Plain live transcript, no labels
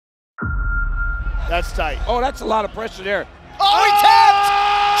That's tight. Oh, that's a lot of pressure there. Oh, he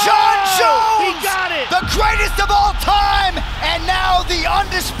tapped! Jon Jones! He got it! The greatest of all time! And now the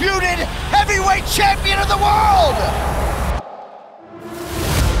undisputed heavyweight champion of the world!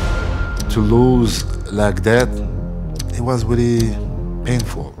 To lose like that, it was really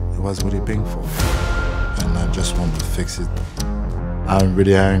painful. It was really painful. And I just want to fix it. I'm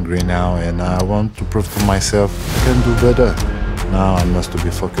really angry now, and I want to prove to myself I can do better. Now I must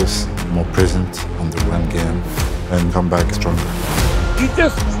be focused, more present on the run game, and come back stronger. He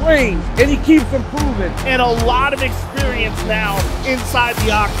just trains, and he keeps improving. And a lot of experience now inside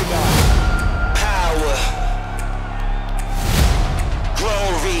the octagon. Power,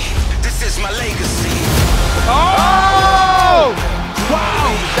 glory, this is my legacy. Oh!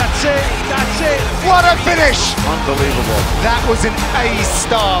 Wow! That's it! That's it! What a finish! Unbelievable. That was an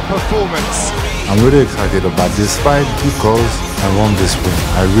A-star performance. I'm really excited about this fight because I want this win.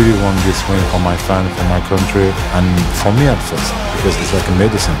 I really want this win for my fans, for my country, and for me at first, because it's like a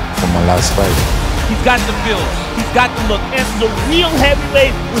medicine for my last fight. He's got the build. He's got the look. And the real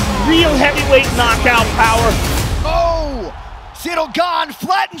heavyweight with real heavyweight knockout power. Oh! Ciryl Gane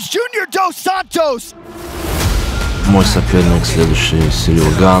flattens Junior Dos Santos. Мой соперник следующий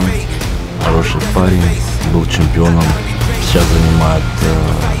Ciryl Gane. Хороший парень, был чемпионом. Сейчас занимает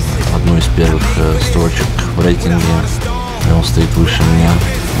одну из первых строчек в рейтинге. И он стоит выше меня.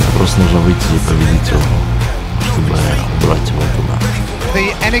 Мне просто нужно выйти и победить его, чтобы убрать его туда.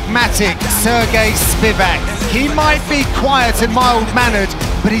 The enigmatic Serghei Spivac. He might be quiet and mild-mannered,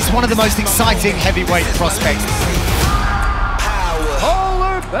 but he's one of the most exciting heavyweight prospects.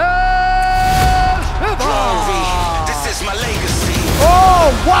 Oh,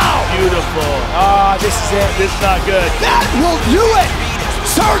 wow! Beautiful. Ah, this is it. This is not good. That will do it!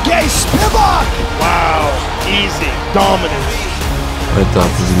 Serghei Spivac! Wow. Easy. Dominance. Это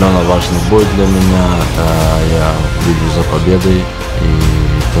определенно важный бой для меня. Я иду за победой. И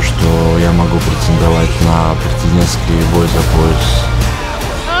то, что я могу претендовать на претендентский бой за пояс.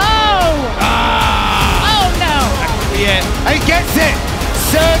 Oh no! Yeah, he gets it!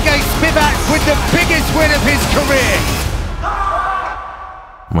 Serghei Spivac with the biggest win of his career!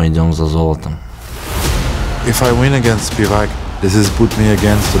 Мы идем за золотом. If I win against Spivac, this is put me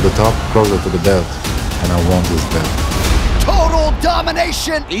against to the top, closer to the belt, and I want this belt. Total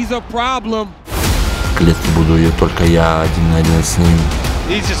domination! He's a problem. В клетке буду ее только я один на один с ним.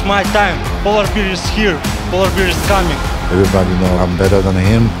 This is my time. Polar bear is here. Polar bear is coming. Everybody know I'm better than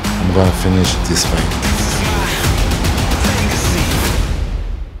him. I'm gonna finish this fight.